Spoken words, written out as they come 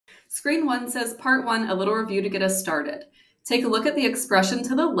Screen 1 says part 1, a little review to get us started. Take a look at the expression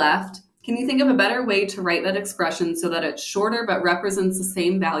to the left. Can you think of a better way to write that expression so that it's shorter but represents the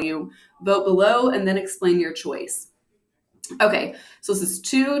same value? Vote below and then explain your choice. Okay, so this is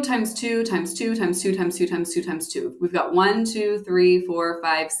 2 times 2 times 2 times 2 times 2 times 2 times 2. We've got 1, 2, 3, 4,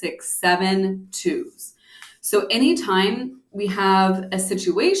 5, 6, 7 2s. So anytime we have a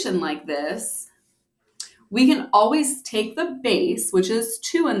situation like this, we can always take the base, which is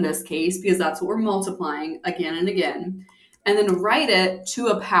 2 in this case, because that's what we're multiplying again and again, and then write it to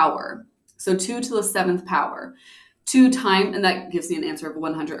a power. So 2 to the 7th power. 2 times, and that gives me an answer of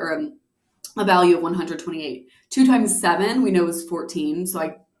 100, or a value of 128. 2 times 7 we know is 14, so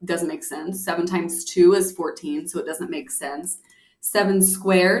it doesn't make sense. 7 times 2 is 14, so it doesn't make sense. 7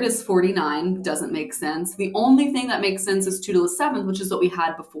 squared is 49, doesn't make sense. The only thing that makes sense is 2 to the 7th, which is what we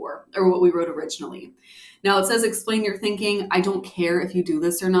had before, or what we wrote originally. Now it says explain your thinking. I don't care if you do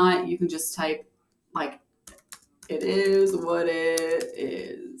this or not. You can just type like, it is what it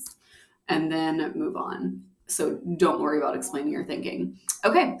is, and then move on. So don't worry about explaining your thinking.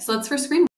 Okay, so that's for screen